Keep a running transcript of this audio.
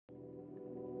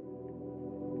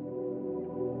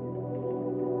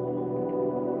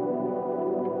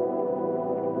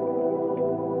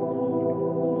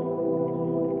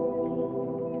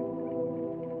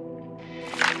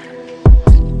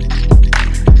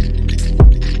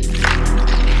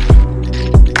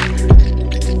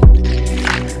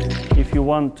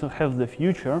want to have the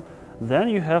future, then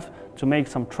you have to make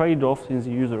some trade-offs in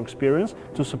the user experience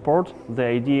to support the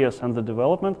ideas and the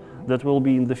development that will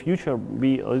be in the future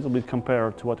be a little bit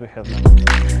compared to what we have now.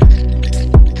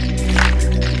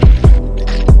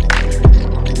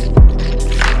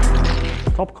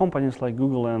 Top companies like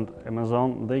Google and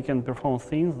Amazon, they can perform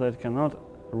things that cannot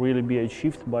really be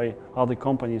achieved by other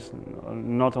companies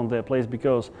not on their place,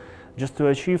 because just to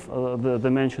achieve the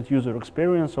mentioned user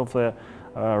experience of the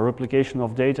replication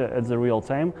of data at the real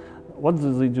time, what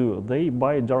do? They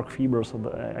buy dark fibers,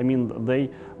 I mean, they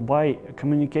buy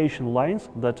communication lines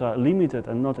that are limited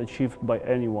and not achieved by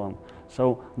anyone.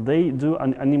 So they do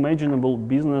an unimaginable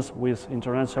business with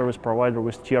internet service provider,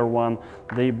 with tier 1.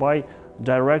 They buy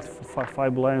direct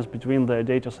fiber lines between the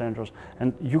data centers,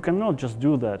 and you cannot just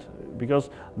do that because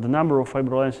the number of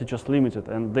fiber lines is just limited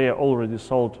and they are already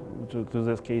sold to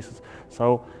these cases.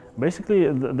 So basically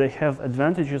they have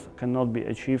advantages cannot be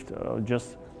achieved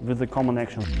just with the common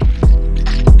action.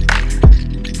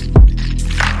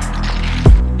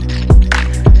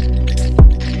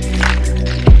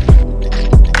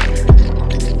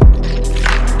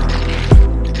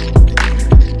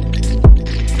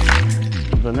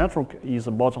 The network is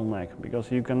a bottleneck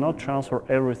because you cannot transfer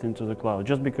everything to the cloud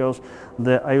just because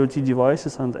the IoT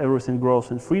devices and everything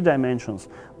grows in 3 dimensions,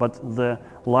 but the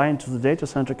line to the data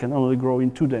center can only grow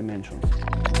in 2 dimensions.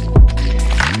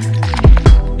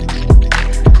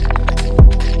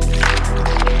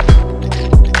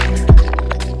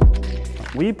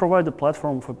 We provide a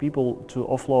platform for people to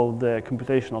offload their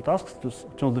computational tasks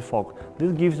to the fog.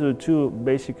 This gives you 2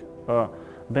 basic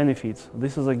benefits.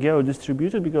 This is a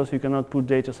geo-distributed because you cannot put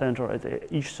data center at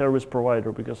each service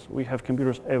provider because we have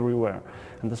computers everywhere.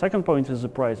 And the second point is the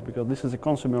price, because this is a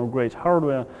consumer-grade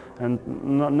hardware and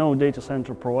no data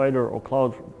center provider or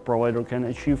cloud provider can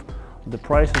achieve the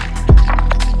prices.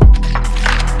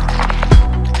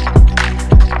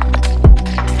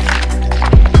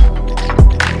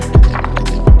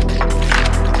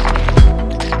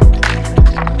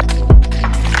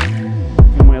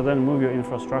 Then move your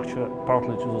infrastructure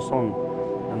partly to the SONM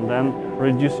and then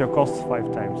reduce your costs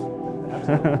 5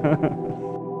 times.